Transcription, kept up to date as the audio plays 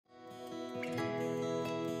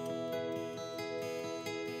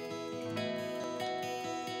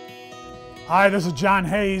Hi, this is John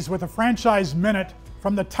Hayes with a Franchise Minute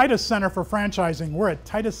from the Titus Center for Franchising. We're at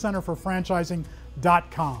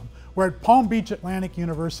tituscenterforfranchising.com. We're at Palm Beach Atlantic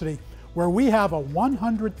University, where we have a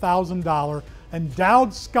 $100,000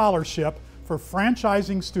 endowed scholarship for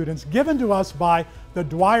franchising students given to us by the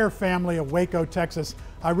Dwyer family of Waco, Texas.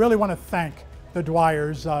 I really want to thank the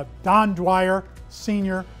Dwyers. Don Dwyer,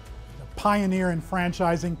 Sr., the pioneer in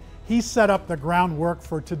franchising, he set up the groundwork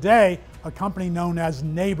for today a company known as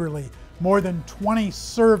Neighborly. More than 20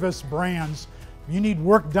 service brands. If you need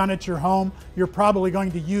work done at your home, you're probably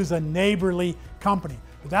going to use a Neighborly company.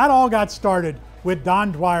 But that all got started with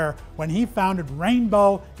Don Dwyer when he founded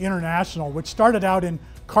Rainbow International, which started out in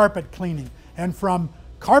carpet cleaning. And from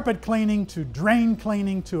carpet cleaning to drain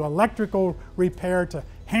cleaning to electrical repair to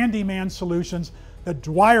handyman solutions, the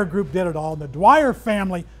Dwyer Group did it all. The Dwyer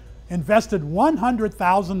family invested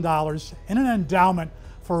 $100,000 in an endowment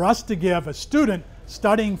for us to give a student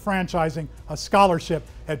studying franchising a scholarship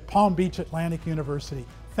at Palm Beach Atlantic University.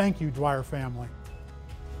 Thank you, Dwyer family.